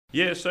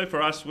Yeah, so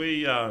for us,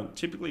 we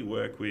typically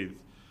work with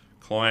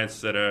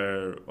clients that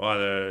are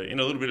either in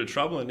a little bit of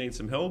trouble and need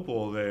some help,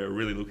 or they're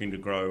really looking to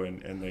grow,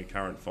 and their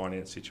current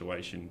finance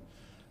situation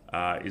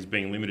is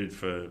being limited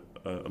for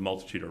a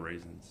multitude of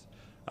reasons.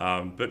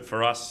 But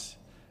for us,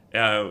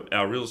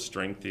 our real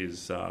strength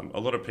is a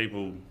lot of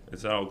people,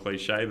 it's an old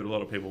cliche, but a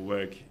lot of people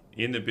work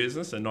in the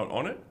business and not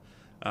on it.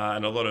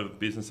 And a lot of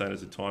business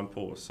owners are time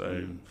poor.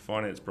 So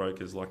finance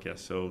brokers like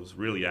ourselves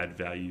really add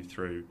value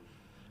through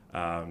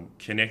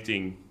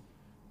connecting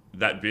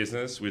that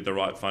business with the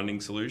right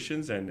funding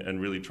solutions, and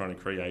really trying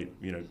to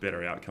create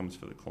better outcomes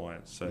for the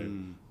clients. So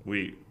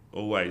we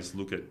always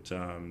look at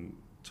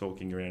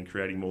talking around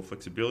creating more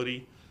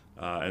flexibility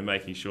and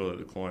making sure that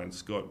the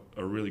client's got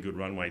a really good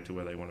runway to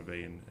where they want to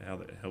be and how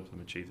that helps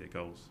them achieve their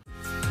goals.